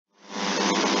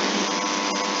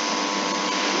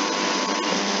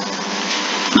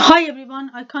Hi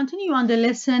everyone, I continue on the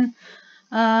lesson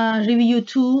review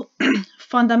 2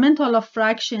 fundamental of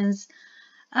fractions.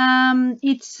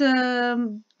 It's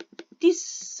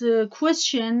this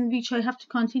question which I have to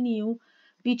continue,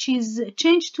 which is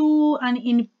change to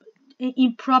an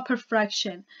improper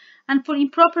fraction. And for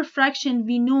improper fraction,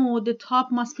 we know the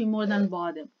top must be more than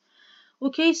bottom.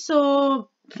 Okay, so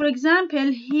for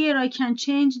example, here I can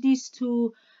change this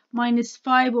to minus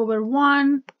 5 over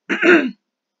 1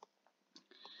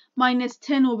 minus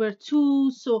 10 over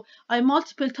 2. So I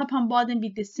multiply top and bottom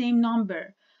with the same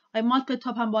number. I multiply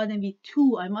top and bottom with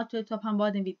 2. I multiply top and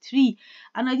bottom with 3.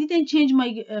 And I didn't change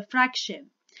my fraction.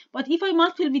 But if I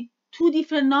multiply with two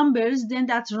different numbers, then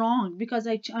that's wrong because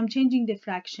I'm changing the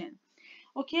fraction.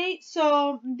 Okay,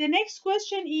 so the next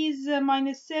question is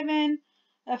minus 7,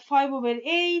 5 over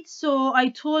 8. So I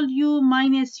told you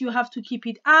minus, you have to keep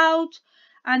it out.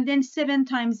 And then 7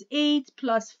 times 8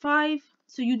 plus 5.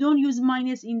 So you don't use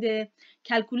minus in the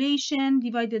calculation,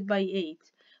 divided by 8.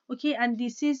 Okay, and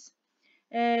this is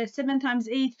 7 times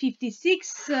 8,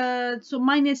 56. So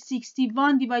minus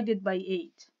 61 divided by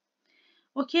 8.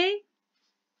 Okay,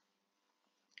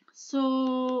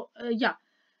 so yeah.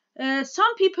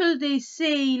 Some people, they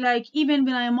say, like, even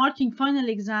when I am marking final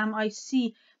exam, I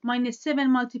see minus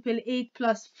 7 multiple 8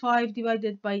 plus 5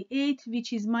 divided by 8,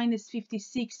 which is minus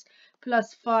 56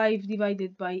 plus 5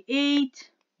 divided by 8,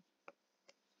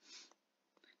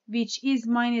 which is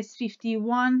minus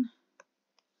 51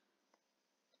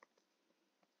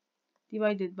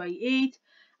 divided by 8,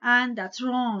 and that's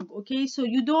wrong. Okay, so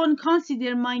you don't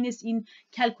consider minus in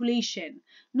calculation.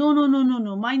 No,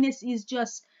 minus is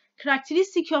just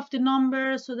characteristic of the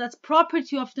number, so that's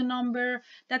property of the number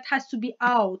that has to be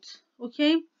out.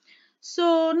 Okay,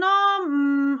 so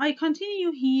now I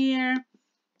continue here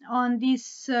on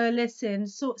this lesson.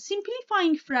 So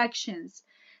simplifying fractions.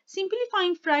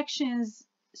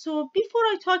 So before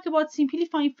I talk about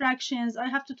simplifying fractions, I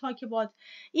have to talk about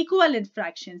equivalent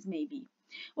fractions maybe.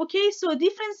 Okay, so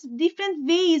different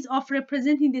ways of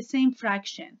representing the same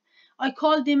fraction. I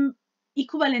call them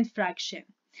equivalent fraction.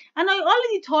 And I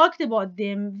already talked about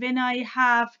them when I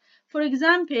have, for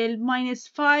example, minus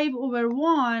 5 over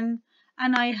 1,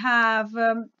 and I have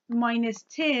minus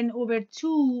 10 over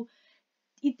 2.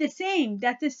 It's the same.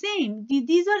 That's the same.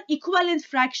 These are equivalent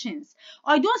fractions.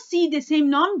 I don't see the same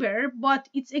number, but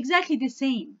it's exactly the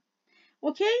same.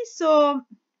 Okay, so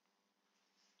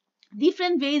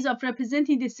different ways of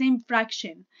representing the same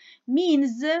fraction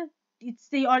means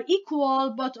they are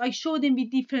equal, but I show them with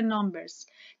different numbers.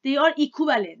 They are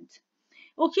equivalent.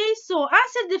 Okay, so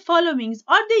answer the followings.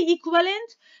 Are they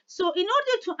equivalent? So in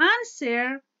order to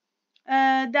answer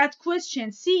that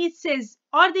question, see, it says,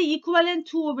 are they equivalent?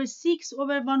 2 over 6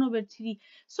 over 1 over 3.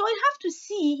 So I have to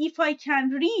see if I can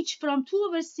reach from 2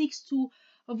 over 6 to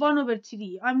 1 over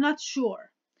 3. I'm not sure.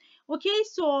 Okay,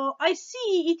 so I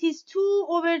see it is 2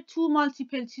 over 2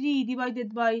 multiple 3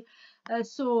 divided by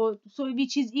so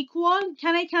which is equal.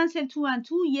 Can I cancel 2 and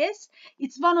 2? Yes.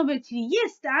 It's 1 over 3.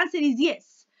 Yes, the answer is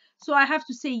yes. So I have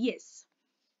to say yes.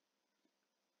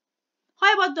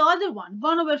 How about the other one?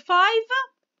 1 over 5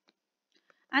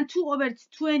 and 2 over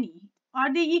 20.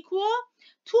 Are they equal?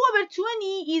 2 over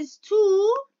 20 is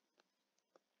 2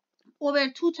 over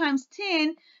 2 times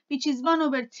 10, which is 1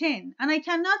 over 10. And I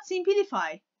cannot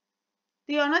simplify.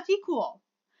 They are not equal.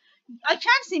 I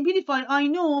can simplify, I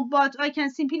know, but I can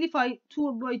simplify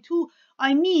 2 by 2.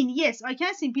 I mean, yes, I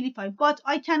can simplify, but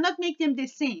I cannot make them the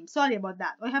same. Sorry about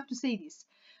that. I have to say this.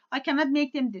 I cannot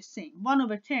make them the same. 1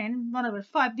 over 10, 1 over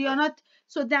 5. They are not.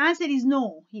 So the answer is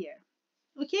no here.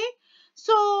 Okay?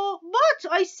 So,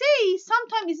 but I say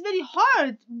sometimes it's very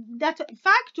hard that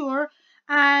factor,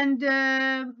 and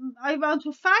I want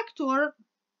to factor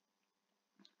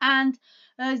and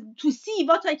to see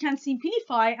what I can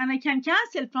simplify, and I can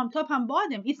cancel from top and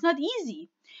bottom. It's not easy.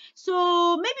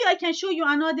 So maybe I can show you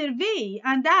another way,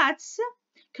 and that's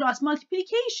cross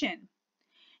multiplication.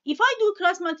 If I do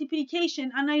cross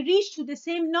multiplication and I reach to the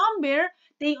same number,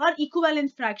 they are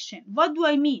equivalent fraction. What do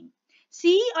I mean?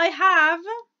 See, I have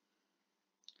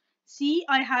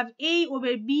A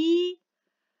over B,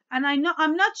 and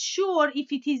I'm not sure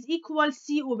if it is equal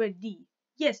C over D.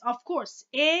 Yes, of course,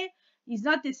 A is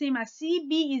not the same as C,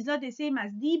 B is not the same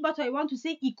as D, but I want to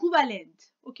say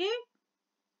equivalent. Okay?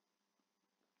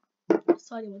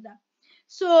 Sorry about that.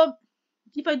 So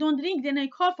if I don't drink, then I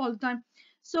cough all the time.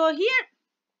 So here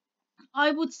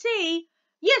I would say,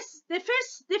 yes, the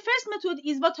first method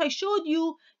is what I showed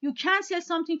you. You cancel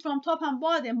something from top and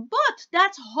bottom, but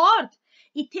that's hard.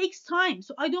 It takes time.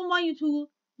 So I don't want you to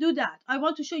do that. I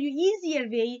want to show you easier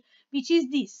way, which is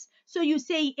this. So you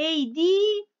say AD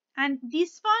and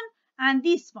this one, and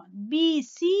this one, B,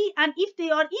 C, and if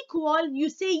they are equal, you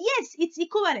say yes, it's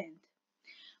equivalent.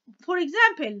 For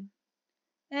example,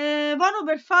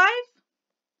 1/5,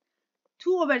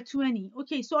 2/20.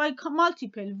 Okay, so I can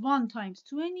multiply 1 times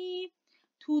 20,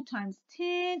 2 times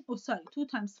 10, 2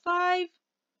 times 5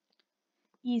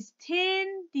 is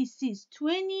 10, this is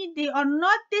 20. They are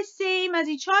not the same as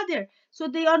each other, so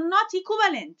they are not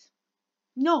equivalent.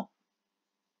 No.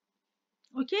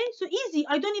 Okay, so easy.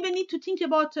 I don't even need to think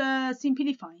about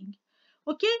simplifying.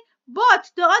 Okay,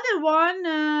 but the other one,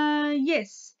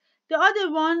 yes. The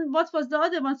other one, what was the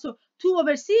other one? So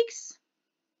 2/6,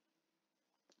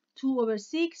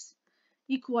 2/6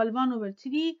 equal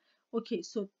 1/3. Okay,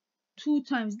 so 2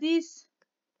 times this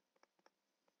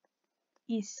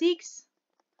is 6.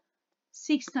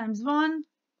 6 times 1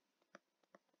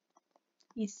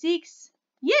 is 6.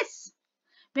 Yes.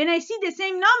 When I see the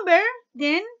same number,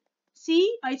 then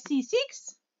see, I see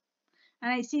 6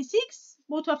 and I see 6.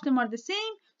 Both of them are the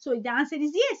same. So the answer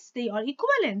is yes, they are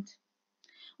equivalent.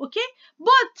 Okay,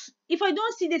 but if I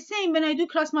don't see the same when I do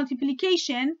cross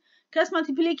multiplication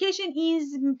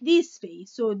is this way,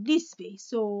 so this way.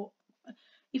 So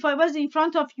if I was in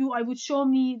front of you, I would show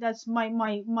me that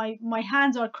my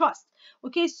hands are crossed.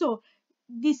 Okay, so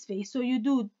this way. So you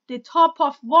do the top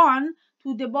of one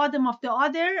to the bottom of the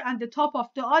other and the top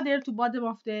of the other to bottom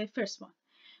of the first one.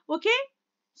 Okay,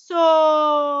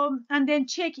 so and then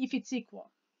check if it's equal.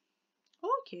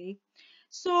 Okay,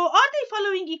 so are they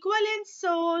following equivalence?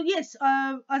 So yes,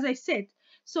 as I said,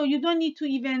 so you don't need to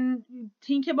even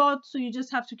think about, so you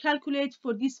just have to calculate.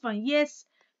 For this one, yes,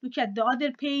 look at the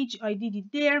other page, I did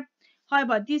it there. How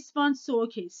about this one? So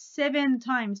okay, 7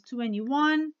 times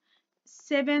 21,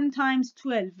 7 times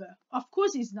 12. Of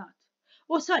course it's not.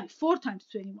 Oh, sorry, 4 times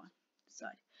 21.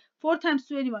 Sorry, 4 times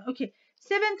 21. Okay,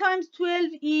 7 times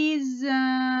 12 is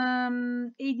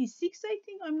 86, I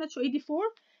think. I'm not sure, 84.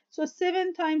 So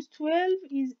 7 times 12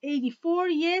 is 84,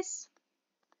 yes.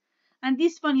 And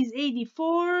this one is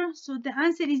 84. So the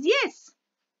answer is yes.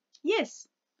 Yes,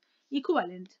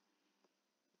 equivalent.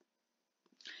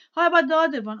 How about the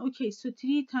other one? Okay, so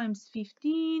 3 times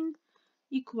 15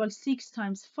 equals 6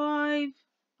 times 5.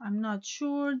 I'm not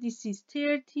sure. This is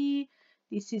 30.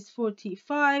 This is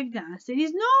 45. The answer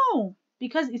is no,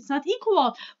 because it's not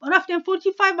equal. One of them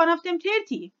 45, one of them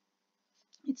 30.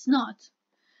 It's not.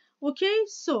 Okay,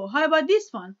 so how about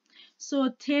this one? So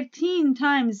 13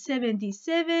 times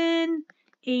 77,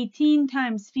 18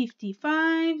 times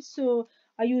 55. So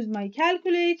I use my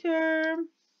calculator.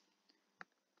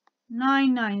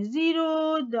 990.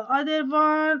 The other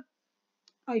one,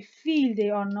 I feel they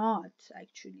are not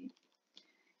actually.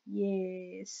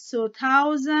 Yes, so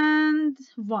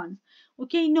 1001.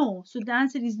 Okay, no. So the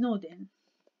answer is no then.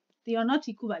 They are not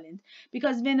equivalent,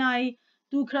 because when I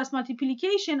do cross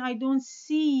multiplication, I don't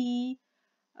see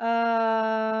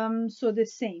so the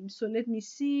same. So let me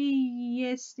see.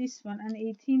 Yes, this one, and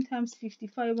 18 times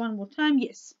 55 one more time.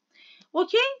 Yes.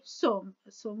 Okay, so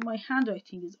my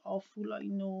handwriting is awful, I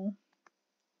know.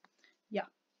 Yeah.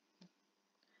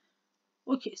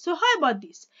 Okay, so how about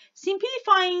this?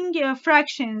 Simplifying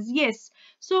fractions. Yes.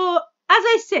 So as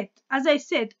I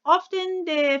said, often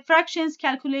the fractions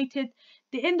calculated,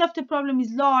 the end of the problem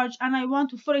is large, and I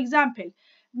want to, for example,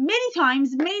 many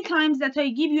times that I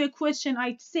give you a question,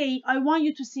 I say I want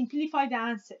you to simplify the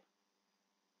answer.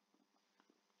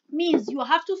 Means you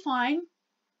have to find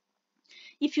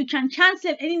if you can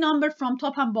cancel any number from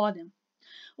top and bottom.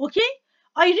 Okay,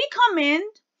 I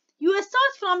recommend you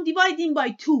start from dividing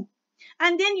by 2,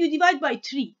 and then you divide by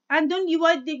 3, and then you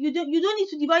don't need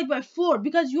to divide by 4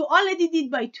 because you already did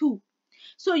by 2.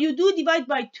 So you do divide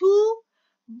by 2,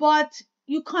 but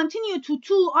you continue to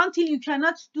 2 until you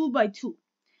cannot do by 2.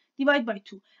 Divide by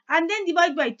 2, and then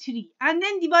divide by 3, and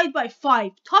then divide by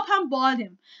 5, top and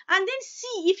bottom, and then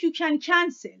see if you can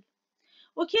cancel.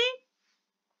 Okay,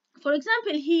 for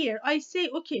example, here I say,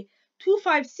 okay,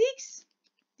 256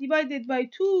 divided by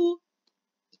 2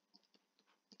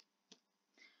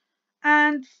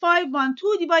 and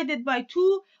 512 divided by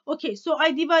 2. Okay, so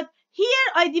I divide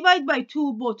by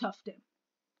 2 both of them,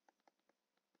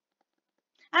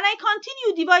 and I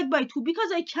continue divide by 2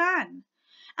 because I can,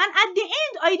 and at the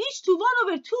end I reach to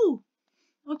 1/2.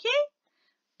 Okay,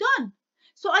 done.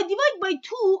 So I divide by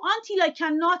 2 until I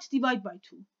cannot divide by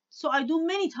 2. So I do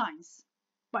many times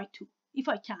by 2 if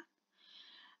I can,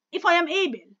 if I am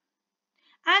able,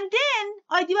 and then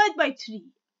I divide by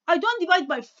 3. I don't divide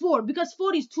by 4 because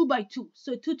 4 is 2 by 2.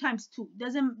 So 2 times 2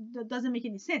 doesn't make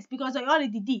any sense because I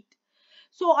already did.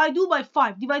 So I do by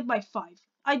 5, divide by 5.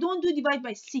 I don't do divide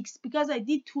by 6 because I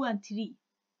did 2 and 3.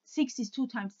 6 is 2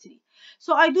 times 3.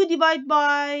 So I do divide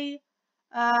by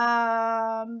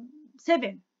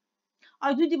 7.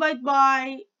 I do divide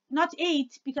by not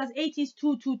 8 because 8 is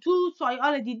 2, 2, 2. So I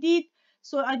already did.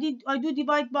 So I do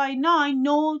divide by 9.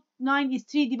 No, 9 is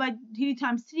 3. Divide 3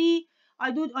 times 3.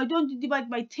 I don't divide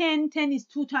by 10. 10 is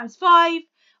 2 times 5.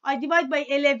 I divide by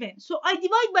 11. So I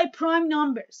divide by prime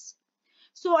numbers.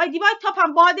 So I divide top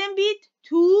and bottom with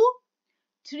 2,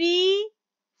 3,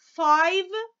 5,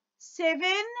 7,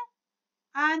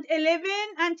 and 11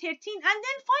 and 13, and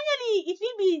then finally it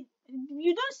will be,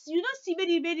 you don't see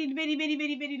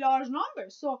very large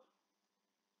numbers. So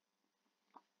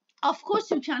of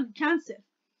course you can cancel.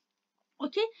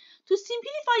 Okay, to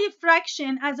simplify a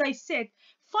fraction, as I said,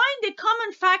 find the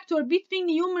common factor between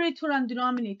numerator and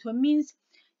denominator. Means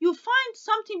you find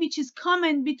something which is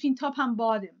common between top and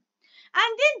bottom,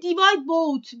 and then divide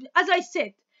both, as I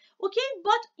said. Okay,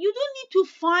 but you don't need to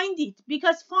find it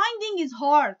because finding is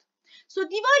hard. So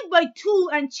divide by 2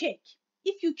 and check.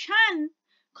 If you can,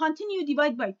 continue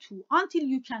divide by 2 until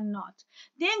you cannot.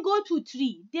 Then go to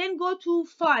 3, then go to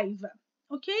 5.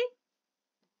 Okay?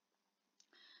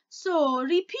 So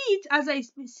repeat, as I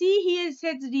see here it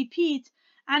says repeat,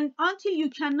 and until you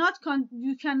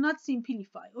cannot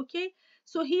simplify. Okay?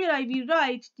 So here I will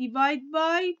write divide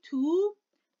by 2,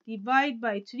 divide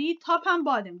by 3, top and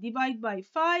bottom, divide by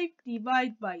 5,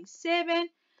 divide by 7,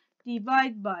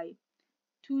 divide by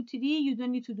 2, 3, you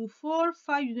don't need to do 4,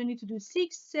 5, you don't need to do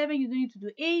 6, 7, you don't need to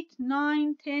do 8,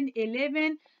 9, 10,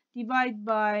 11, divide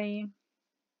by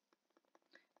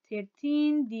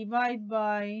 13, divide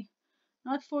by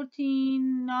not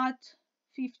 14, not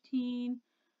 15,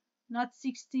 not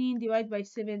 16, divide by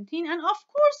 17, and of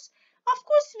course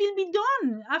will be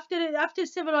done after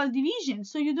several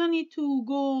divisions, so you don't need to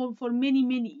go for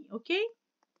many, okay?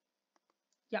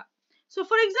 Yeah. So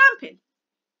for example,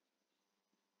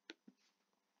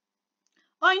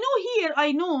 I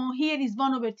know here is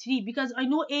 1 over 3 because I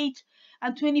know 8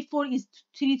 and 24 is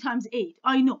 3 times 8.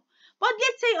 I know. But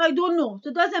let's say I don't know, so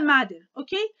it doesn't matter,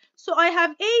 okay? So I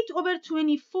have 8 over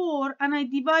 24 and I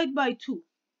divide by 2.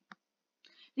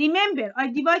 Remember, I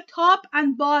divide top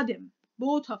and bottom,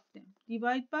 both of them.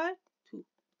 Divide by 2.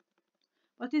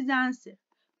 What is the answer?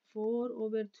 4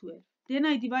 over 12. Then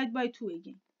I divide by 2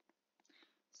 again.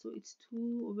 So it's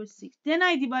 2 over 6. Then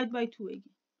I divide by 2 again.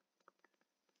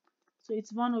 So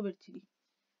it's 1 over 3.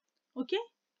 Okay?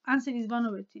 Answer is 1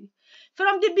 over 3.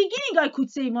 From the beginning, I could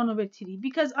say 1 over 3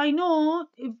 because I know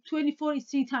if 24 is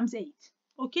 3 times 8.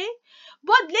 Okay?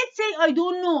 But let's say I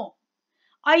don't know.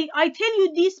 I tell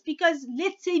you this because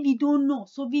let's say we don't know.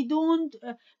 So we don't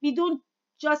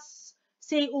just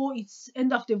say, oh, it's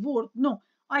end of the word. No.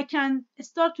 I can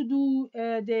start to do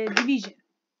the division.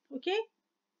 Okay?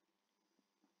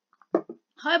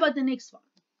 How about the next one?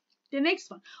 The next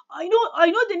one. I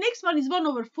know the next one is 1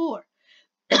 over 4.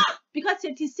 Because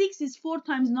 36 is 4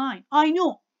 times 9. I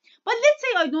know. But let's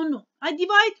say I don't know. I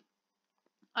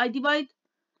divide.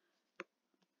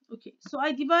 Okay, so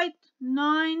I divide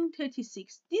 9,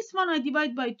 36. This one I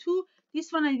divide by 2.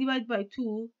 This one I divide by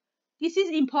 2. This is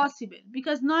impossible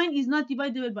because 9 is not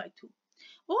divisible by 2.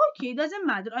 Okay, doesn't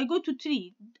matter. I go to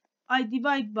 3. I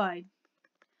divide by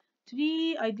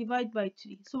 3. I divide by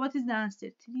 3. So what is the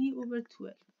answer? 3 over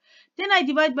 12. Then I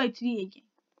divide by 3 again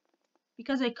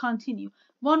because I continue.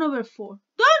 1 over 4.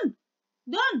 Done.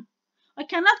 Done. I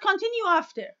cannot continue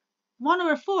after. 1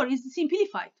 over 4 is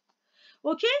simplified.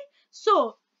 Okay?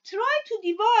 So try to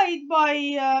divide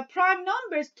by prime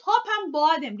numbers top and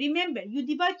bottom. Remember, you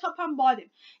divide top and bottom.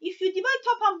 If you divide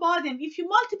top and bottom, if you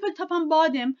multiply top and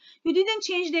bottom, you didn't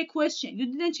change the equation. You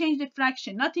didn't change the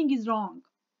fraction. Nothing is wrong.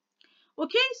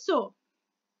 Okay? So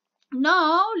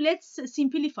now let's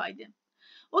simplify them.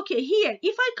 Okay, here,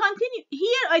 if I continue,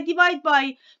 here I divide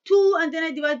by 2 and then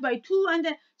I divide by 2 and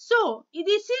then, so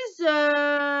this is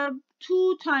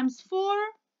 2 times 4.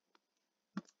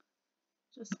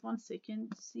 Just 1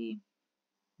 second, see.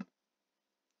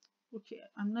 Okay,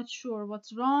 I'm not sure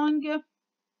what's wrong.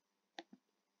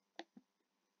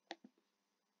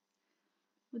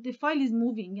 But the file is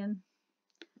moving and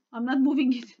I'm not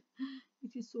moving it.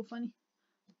 It is so funny.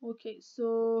 Okay,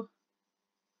 so,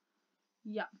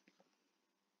 yeah.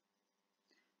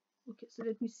 Okay, so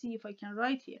let me see if I can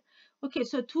write here. Okay,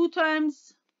 so 2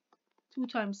 times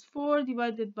 4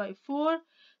 divided by 4.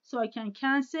 So I can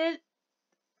cancel.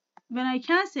 When I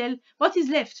cancel, what is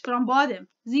left from bottom?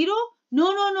 0?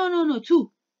 No.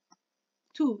 2.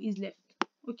 2 is left.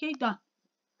 Okay, done.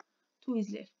 2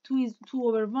 is left. 2 is 2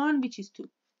 over 1, which is 2.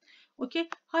 Okay,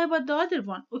 how about the other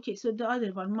one? Okay, so the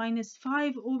other one, minus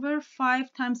 5 over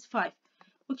 5 times 5.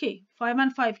 Okay, 5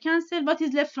 and 5 cancel. What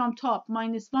is left from top?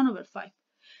 Minus 1 over 5.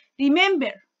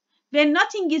 Remember, when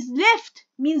nothing is left,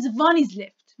 means 1 is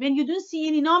left. when you don't see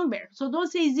any number. So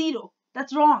don't say 0.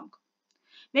 That's wrong.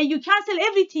 When you cancel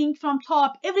everything from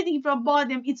top, everything from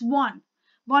bottom, it's 1.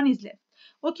 1 is left.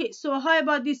 Okay, so how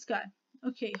about this guy?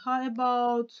 Okay, how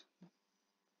about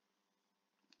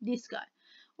this guy?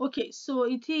 Okay, so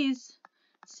it is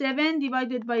 7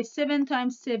 divided by 7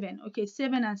 times 7. Okay,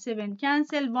 7 and 7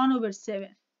 cancel, 1 over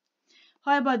 7.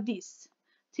 How about this?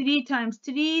 3 times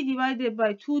 3 divided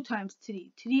by 2 times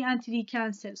 3. 3 and 3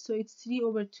 cancel, so it's 3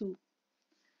 over 2,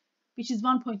 which is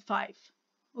 1.5.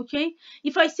 Okay,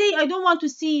 if I say I don't want to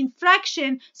see in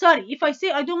fraction, sorry, if I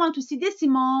say I don't want to see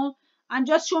decimal and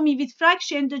just show me with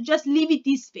fraction, just leave it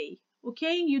this way.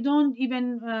 Okay, you don't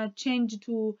even change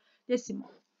to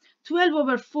decimal. 12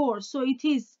 over 4, so it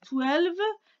is 12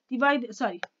 divided,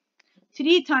 sorry,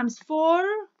 3 times 4,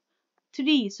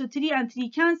 3, so 3 and 3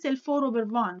 cancel, 4 over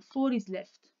 1, 4 is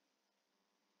left.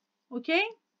 Okay,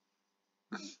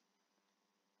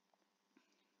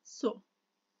 so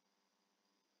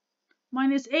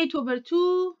minus 8 over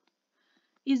 2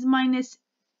 is minus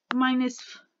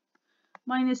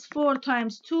 4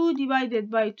 times 2 divided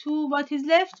by 2. What is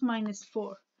left? Minus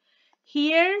 4.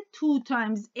 Here 2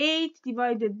 times 8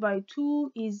 divided by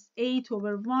 2 is 8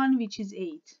 over 1, which is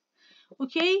 8.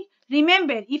 Okay,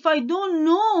 remember, if I don't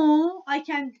know, I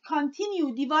can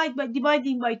continue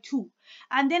dividing by 2,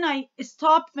 and then I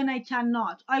stop when I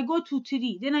cannot. I go to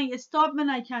 3, then I stop when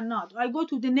I cannot. I go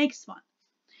to the next one.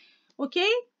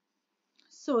 Okay,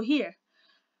 so here,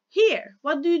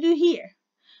 what do you do here?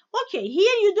 Okay,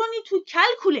 here you don't need to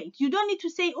calculate. You don't need to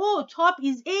say, oh, top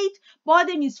is 8,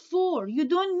 bottom is 4. You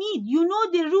don't need. You know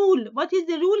the rule. What is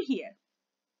the rule here?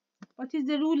 What is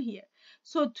the rule here?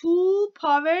 So 2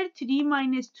 power 3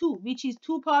 minus 2, which is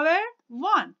 2 power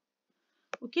 1.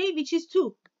 Okay, which is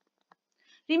 2.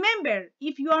 Remember,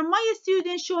 if you are my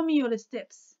student, show me your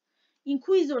steps. In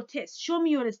quiz or test, show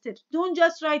me your steps. Don't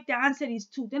just write the answer is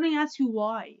 2. Then I ask you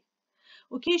why.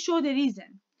 Okay, show the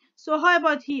reason. So how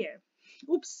about here?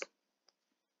 Oops.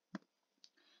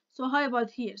 So how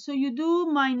about here? So you do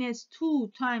minus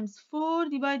 2 times 4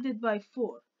 divided by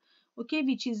 4. Okay,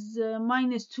 which is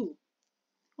minus 2.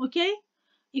 Okay,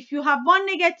 if you have one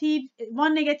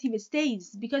negative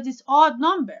stays because it's odd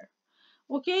number.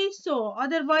 Okay, so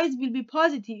otherwise will be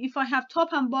positive if I have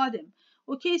top and bottom.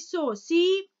 Okay, so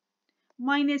see,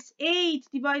 minus 8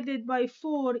 divided by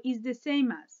 4 is the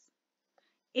same as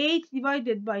 8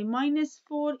 divided by minus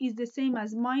 4 is the same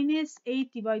as minus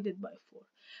 8 divided by 4.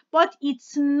 But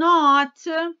it's not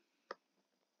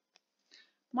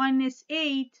minus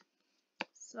 8,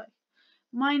 sorry.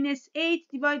 Minus 8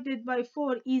 divided by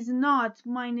 4 is not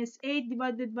minus 8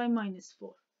 divided by minus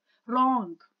 4.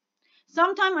 Wrong.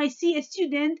 Sometimes I see a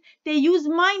student, they use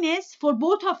minus for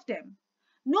both of them.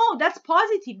 No, that's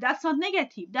positive. That's not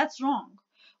negative. That's wrong.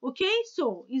 Okay,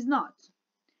 so it's not.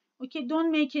 Okay,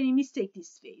 don't make any mistake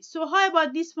this way. So how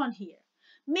about this one here?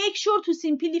 Make sure to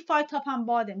simplify top and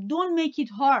bottom. Don't make it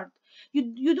hard.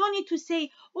 You don't need to say,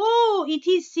 oh, it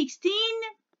is 16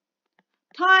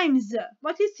 times,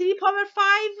 what is 3 power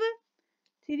 5?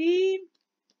 3,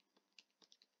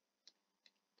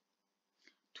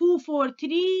 2, 4,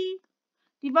 3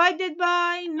 divided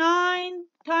by 9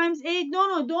 times 8.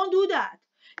 No, don't do that.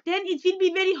 Then it will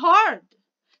be very hard.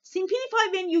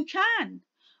 Simplify when you can.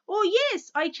 Oh,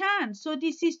 yes, I can. So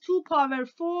this is 2 power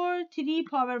 4, 3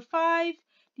 power 5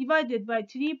 divided by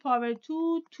 3 power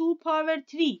 2, 2 power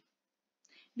 3,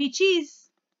 which is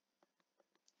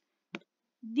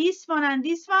this one and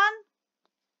this one,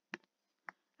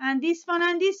 and this one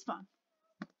and this one,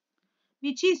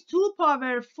 which is 2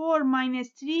 power 4 minus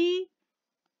 3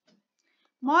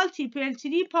 multiple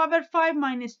 3 power 5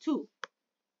 minus 2,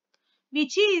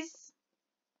 which is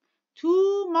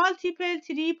 2 multiple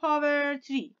 3 power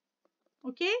 3.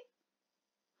 Okay?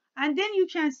 And then you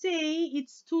can say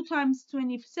it's 2 times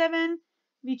 27,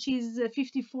 which is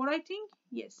 54, I think.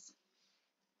 Yes.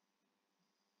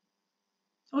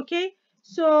 Okay?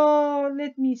 So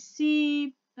let me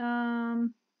see.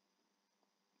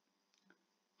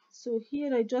 So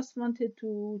here I just wanted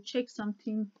to check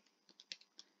something.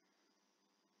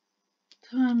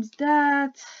 Times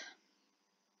that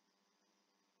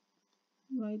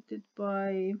divided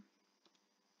by,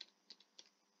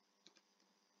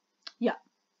 yeah,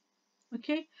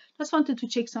 okay, just wanted to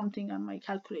check something on my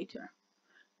calculator.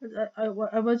 I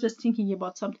was just thinking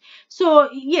about something. So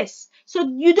yes, so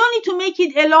you don't need to make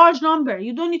it a large number.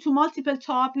 You don't need to multiple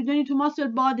top, you don't need to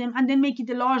multiple bottom and then make it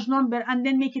a large number and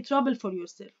then make it trouble for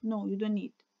yourself. No, you don't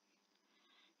need.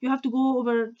 You have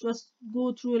to just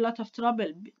go through a lot of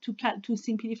trouble to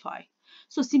simplify.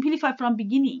 So simplify from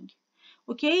beginning.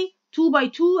 Okay, 2 by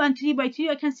 2 and 3 by 3,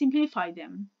 I can simplify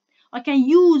them. I can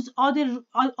use all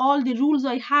the rules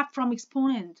I have from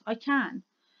exponent. I can.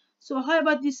 So how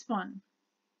about this one?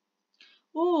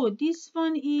 Oh, this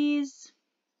one is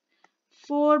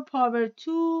 4 power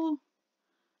 2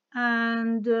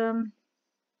 and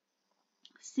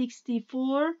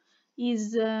 64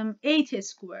 is 8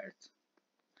 squared,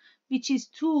 which is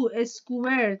 2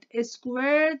 squared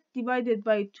divided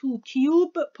by 2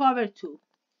 cube power 2,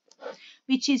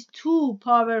 which is 2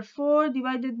 power 4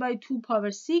 divided by 2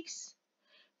 power 6,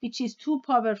 which is 2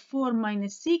 power 4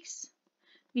 minus 6,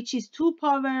 which is 2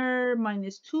 power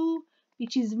minus 2,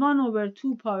 which is 1 over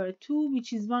 2 power 2,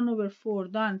 which is 1 over 4.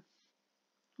 Done.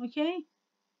 Okay?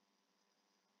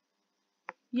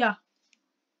 Yeah.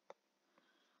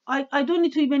 I don't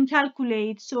need to even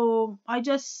calculate, so I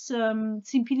just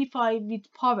simplify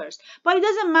with powers. But it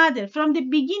doesn't matter. From the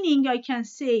beginning, I can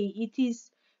say it is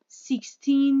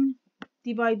 16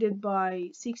 divided by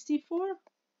 64.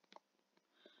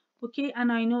 Okay, and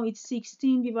I know it's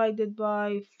 16 divided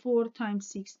by 4 times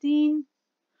 16,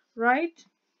 right?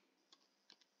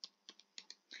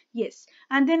 Yes,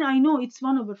 and then I know it's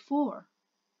 1 over 4.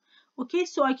 Okay,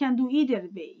 so I can do either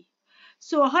way.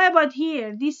 So how about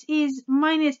here? This is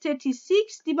minus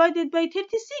 36 divided by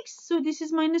 36. So this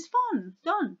is minus 1.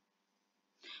 Done.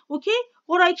 Okay,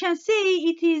 or I can say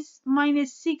it is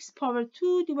minus 6 power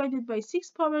 2 divided by 6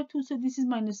 power 2. So this is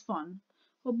minus 1.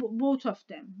 Or both of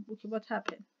them. Okay, what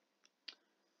happened?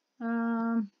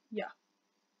 Yeah.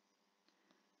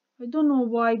 I don't know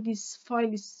why this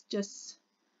file is just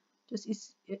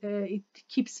it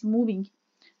keeps moving.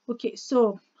 Okay,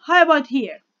 so how about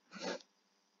here?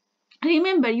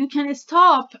 Remember, you can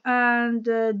stop and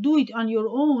do it on your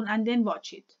own and then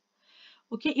watch it.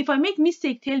 Okay, if I make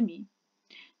mistake, tell me.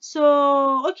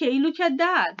 So, okay, look at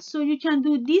that. So you can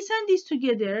do this and this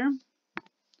together,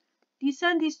 this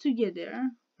and this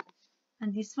together,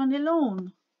 and this one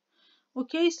alone.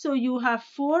 Okay, so you have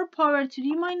 4 power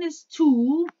 3 minus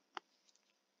 2,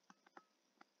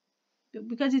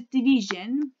 because it's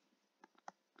division,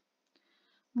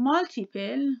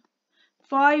 multiple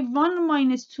 5, 1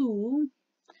 minus 2,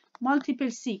 multiple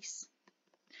 6,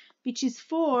 which is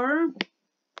 4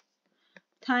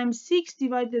 times 6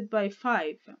 divided by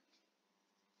 5.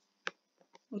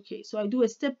 Okay, so I do a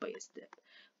step by step.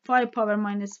 5 power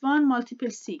minus 1 multiple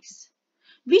 6.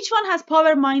 Which one has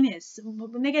power minus,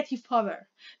 negative power?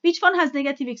 Which one has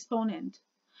negative exponent?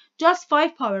 Just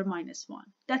 5 power minus 1.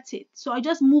 That's it. So I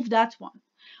just move that one.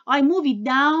 I move it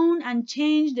down and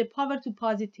change the power to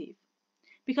positive.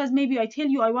 Because maybe I tell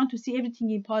you I want to see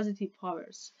everything in positive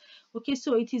powers. Okay,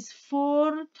 so it is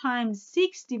 4 times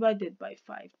 6 divided by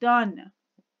 5. Done.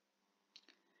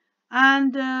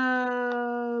 And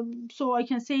so I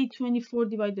can say 24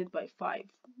 divided by 5.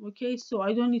 Okay, so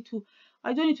I don't need to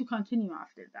continue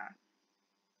after that.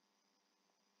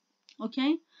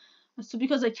 Okay, so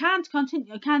because I can't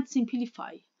continue, I can't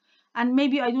simplify, and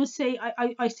maybe I don't say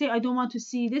I say I don't want to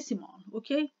see decimal.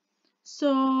 Okay,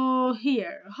 so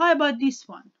here, how about this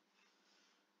one?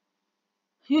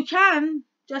 You can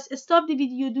just stop the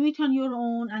video, do it on your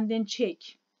own, and then check.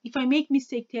 If I make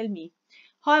mistake, tell me.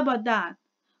 How about that?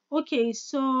 Okay,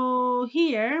 so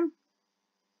here,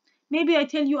 maybe I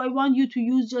tell you I want you to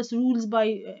use just rules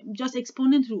by just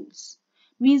exponent rules.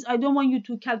 Means I don't want you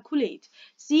to calculate.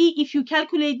 See, if you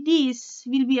calculate this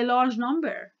will be a large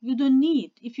number. You don't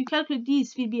need. If you calculate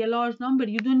this will be a large number.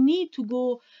 You don't need to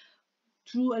go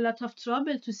through a lot of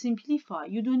trouble to simplify.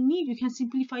 You don't need. You can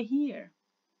simplify here.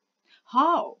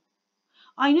 How?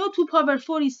 I know 2 power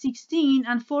 4 is 16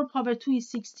 and 4 power 2 is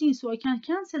 16, so I can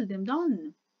cancel them.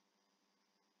 Done.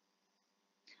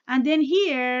 And then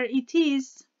here it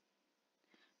is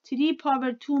 3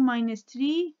 power 2 minus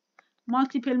 3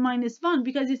 multiple minus 1,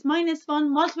 because it's minus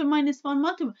 1 multiple minus 1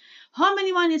 multiple. How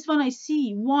many minus 1 I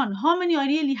see? 1. How many I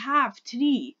really have?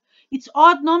 3. It's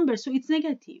odd number, so it's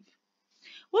negative.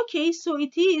 Okay, so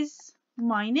it is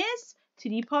minus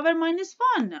 3 power minus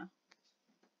 1.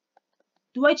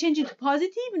 Do I change it to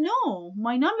positive? No,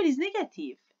 my number is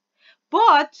negative.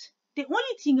 But the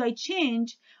only thing I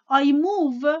change, I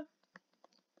move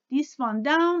this one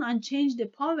down and change the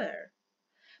power.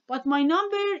 But my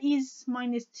number is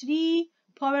minus 3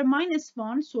 power minus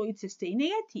 1, so it's stay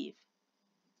negative.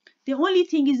 The only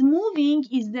thing is moving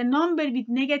is the number with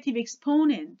negative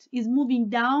exponent is moving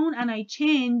down, and I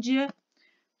change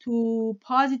to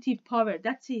positive power.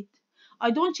 That's it.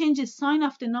 I don't change the sign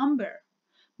of the number.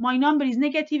 My number is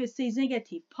negative, it stays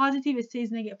negative. Positive, it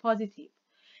stays positive.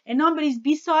 A number is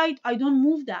beside, I don't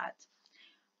move that.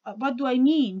 What do I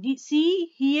mean?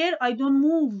 See here, I don't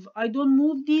move. I don't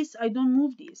move this. I don't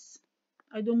move this.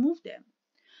 I don't move them,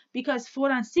 because 4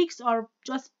 and 6 are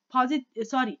just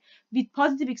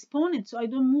positive exponent, so I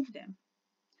don't move them.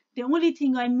 The only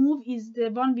thing I move is the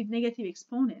one with negative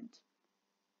exponent.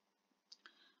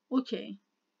 Okay,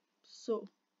 so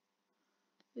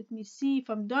let me see if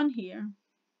I'm done here.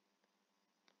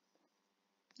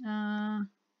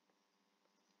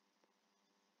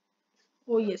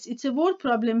 Oh yes, it's a word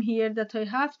problem here that I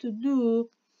have to do.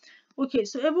 Okay,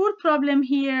 so a word problem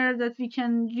here that we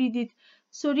can read it.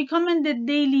 So recommended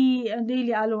daily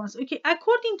allowance. Okay,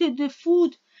 according to the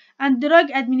Food and Drug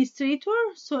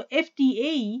Administrator, so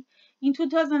FDA, in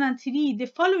 2003, the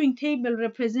following table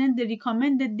represent the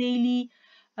recommended daily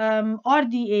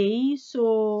RDA,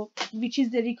 so which is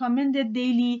the recommended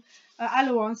daily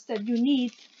allowance that you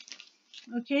need.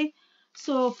 Okay,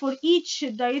 so for each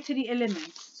dietary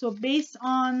element, so based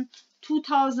on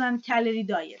 2000 calorie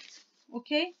diet.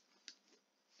 Okay,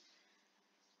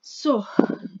 so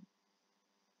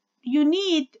you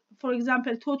need, for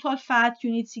example, total fat,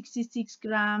 you need 66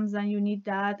 grams, and you need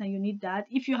that, and you need that.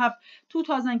 If you have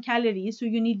 2000 calories, so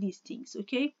you need these things.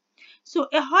 Okay, so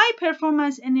a high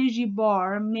performance energy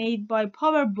bar made by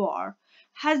Power Bar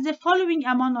has the following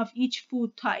amount of each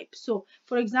food type. So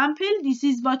for example, this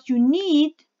is what you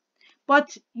need,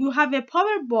 but you have a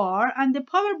power bar, and the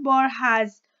power bar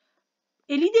has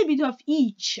a little bit of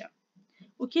each.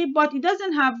 Okay, but it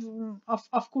doesn't have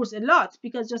of course a lot,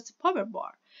 because just a power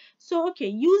bar. So okay,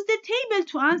 use the table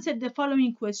to answer the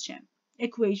following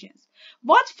equations.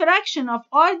 What fraction of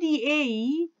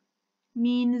RDA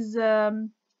means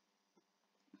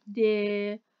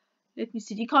the, let me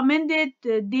see, recommended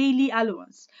daily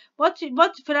allowance? What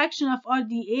fraction of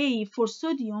RDA for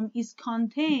sodium is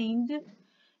contained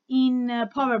in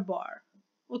power bar?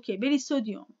 Okay, very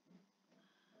sodium.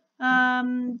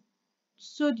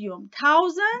 Sodium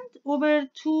 1000 over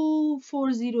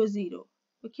 2400.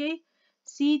 Okay,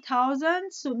 see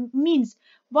 1000, so means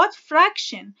what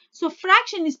fraction? So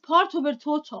fraction is part over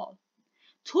total.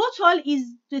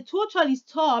 The total is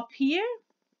top here.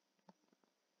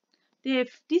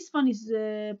 This one is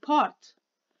part,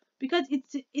 because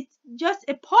it's just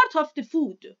a part of the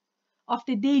food, of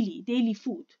the daily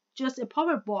food, just a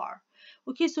power bar.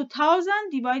 Okay, so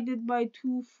 1000 divided by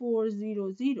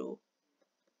 2400,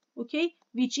 okay,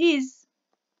 which is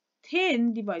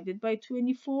 10 divided by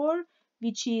 24,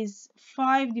 which is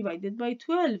 5 divided by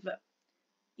 12.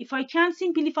 If I can't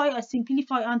simplify, I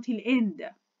simplify until end.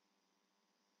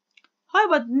 How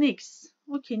about next?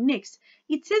 Okay, next.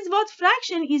 It says what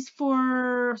fraction is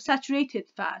for saturated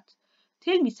fat?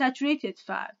 Tell me, saturated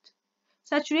fat.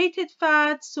 Saturated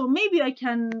fat, so maybe I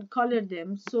can color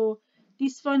them. So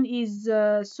this one is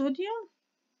sodium.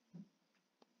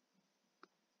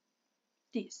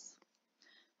 This.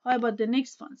 How about the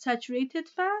next one? Saturated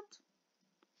fat,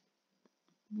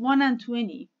 1 and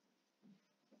 20.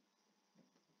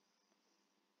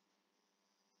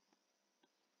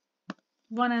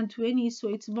 1 and 20, so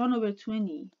it's 1 over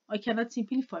 20. I cannot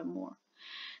simplify more.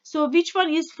 So which one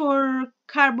is for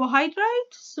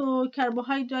carbohydrate? So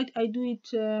carbohydrate, I do it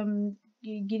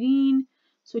green.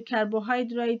 So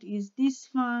carbohydrate is this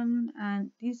one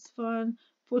and this one,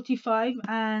 45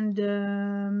 and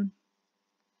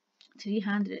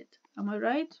 300. Am I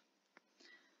right?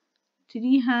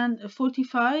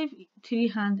 45,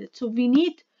 300. So we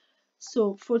need,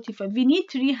 so 45. We need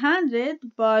 300,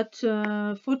 but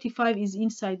 45 is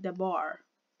inside the bar.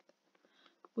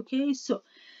 Okay, so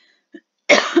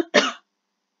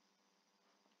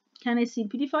can I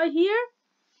simplify here?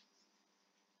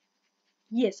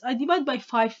 Yes, I divide by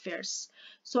 5 first.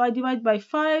 So I divide by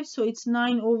 5, so it's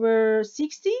 9 over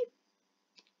 60.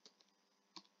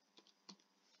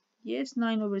 Yes,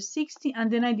 9 over 60,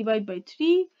 and then I divide by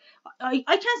 3. I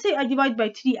can say I divide by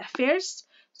 3 first.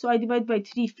 So I divide by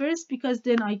 3 first, because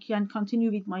then I can continue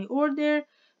with my order.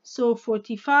 So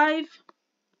 45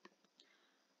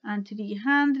 and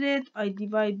 300, I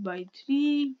divide by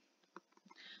 3.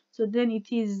 So then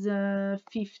it is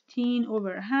 15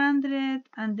 over 100,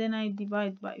 and then I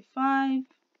divide by 5,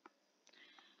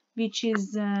 which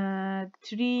is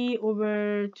 3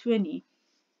 over 20.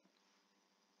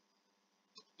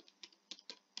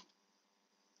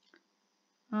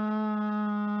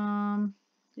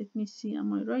 Let me see,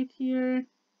 am I right here?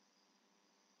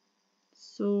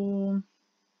 So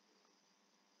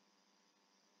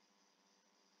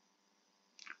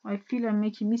I feel I'm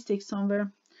making mistakes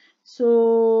somewhere.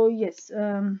 So yes,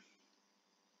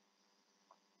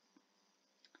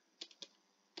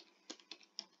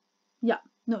 yeah,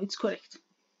 no, it's correct.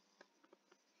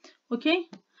 Okay,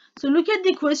 so look at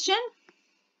the question.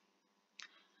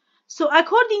 So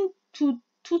according to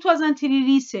 2003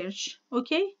 research,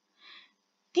 okay,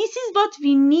 this is what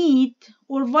we need,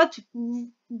 or what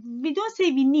we don't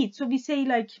say we need, so we say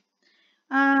like,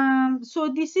 so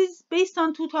this is based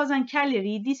on 2000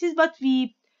 calorie. This is what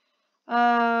we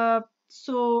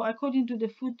so according to the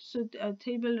food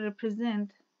table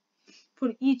represent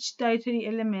for each dietary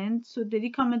element. So the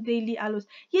recommended daily allowance.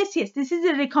 Yes, this is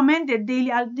the recommended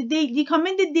daily, the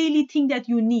recommended daily thing that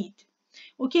you need.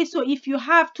 Okay, so if you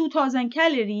have 2000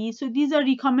 calories, so these are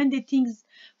recommended things.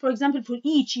 For example, for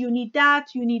each, you need that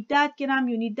gram,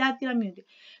 you need that gram, you need.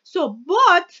 So,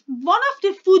 but one of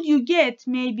the food you get,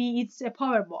 maybe it's a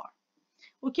power bar.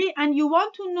 Okay, and you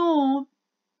want to know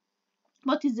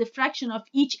what is the fraction of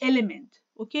each element.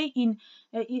 Okay,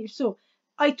 so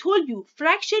I told you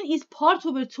fraction is part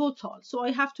over total, so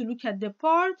I have to look at the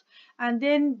part and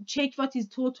then check what is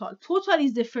total. Total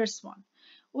is the first one.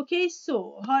 Okay,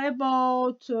 so how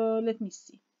about let me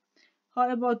see, how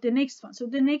about the next one? So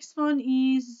the next one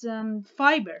is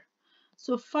fiber.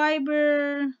 So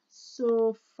fiber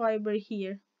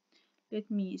here, let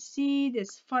me see,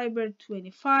 there's fiber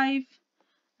 25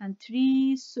 and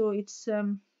 3, so it's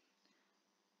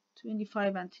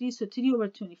 25 and 3, so 3 over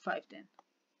 25 then.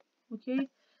 Okay,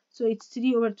 so it's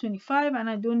 3 over 25, and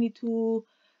I don't need to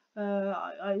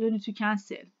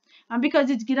cancel, and because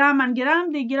it's gram and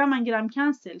gram, the gram and gram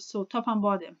cancel, so top and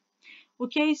bottom.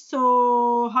 Okay,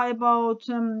 so how about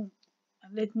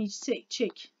let me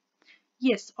check.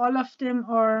 Yes, all of them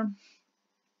are,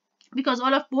 because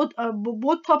all of both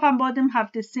top and bottom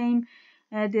have the same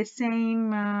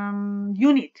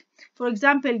unit. For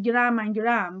example, gram and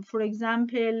gram, for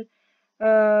example,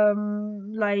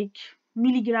 like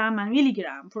milligram and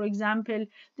milligram, for example,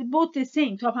 they're both the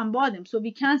same, top and bottom, so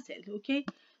we cancel. Okay,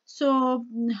 so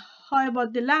how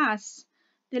about the last?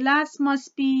 The last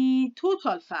must be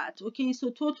total fat. Okay,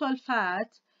 so total fat,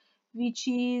 which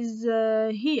is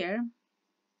here.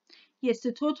 Yes,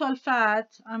 the total fat,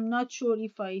 I'm not sure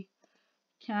if I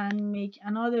can make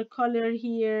another color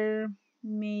here.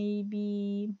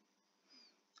 Maybe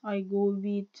I go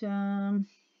with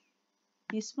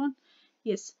this one.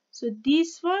 Yes, so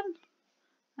this one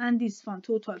and this one,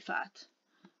 total fat.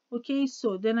 Okay,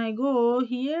 so then I go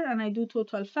here and I do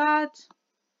total fat.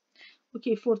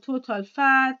 Okay, for total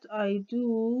fat I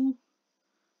do,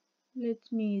 let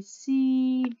me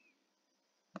see,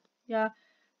 yeah,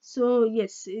 so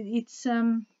yes, it's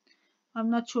I'm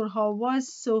not sure how it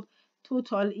was, so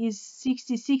total is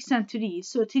 66 and 3,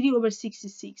 so 3 over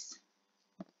 66.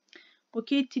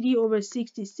 Okay, 3 over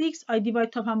 66, I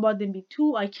divide top and bottom with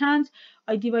 2, I can't,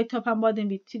 I divide top and bottom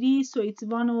with 3, so it's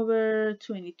 1 over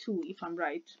 22 if I'm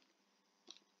right.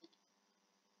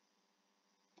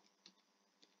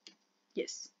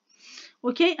 Yes.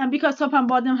 Okay, and because top and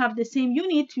bottom have the same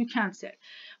unit, you cancel.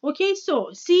 Okay,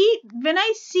 so see, when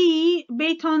I see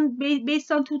based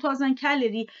on 2000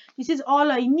 calorie, this is all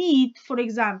I need, for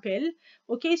example.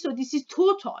 Okay, so this is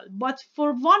total, but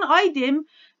for one item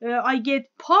I get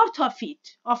part of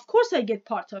it. Of course I get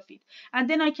part of it, and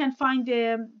then I can find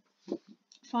the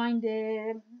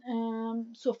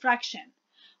so fraction.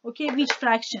 Okay, which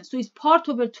fraction? So it's part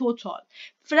over total.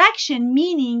 Fraction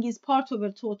meaning is part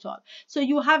over total. So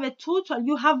you have a total,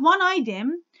 you have one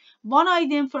item,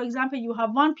 for example, you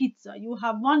have one pizza, you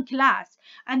have one class,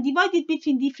 and divide it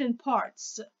between different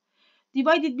parts.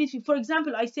 Divided between, for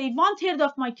example, I say 1/3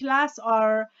 of my class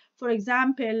are, for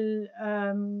example,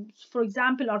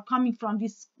 are coming from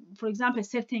this, for example,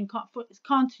 certain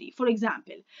country, for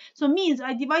example. So means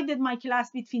I divided my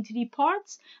class between 3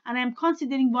 parts, and I'm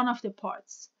considering one of the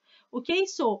parts. Okay,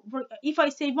 so if I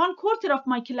say 1/4 of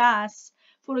my class,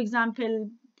 for example,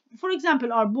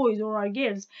 are boys or are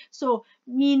girls, so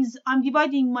means I'm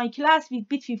dividing my class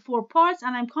between 4 parts,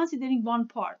 and I'm considering one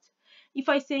part. If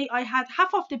I say I had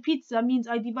half of the pizza, means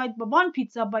I divide one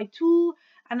pizza by 2,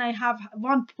 and I have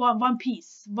one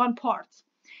piece, one part.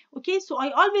 Okay, so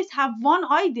I always have one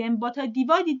item, but I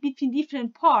divide it between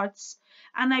different parts,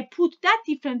 and I put that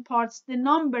different parts the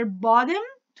number bottom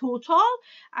total,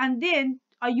 and then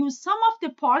I use sum of the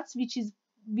parts, which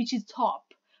is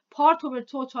top. Part over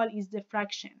total is the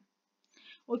fraction.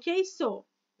 Okay, so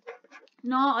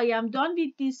now I am done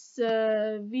with this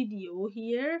video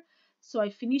here, so I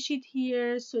finish it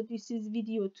here. So this is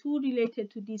video 2 related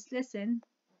to this lesson.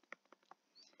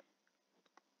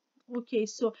 Okay,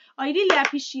 so I really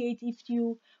appreciate if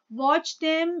you watch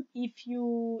them, if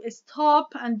you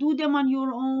stop and do them on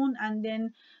your own, and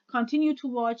then continue to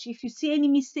watch. If you see any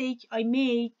mistake I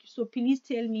make, so please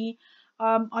tell me.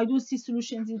 I do see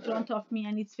solutions in front of me,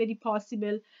 and it's very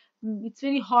possible. It's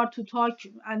very hard to talk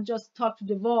and just talk to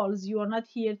the walls. You are not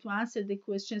here to answer the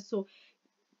questions, so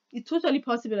it's totally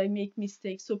possible I make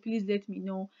mistakes. So please let me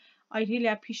know. I really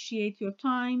appreciate your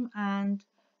time, and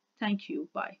Thank you.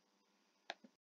 Bye.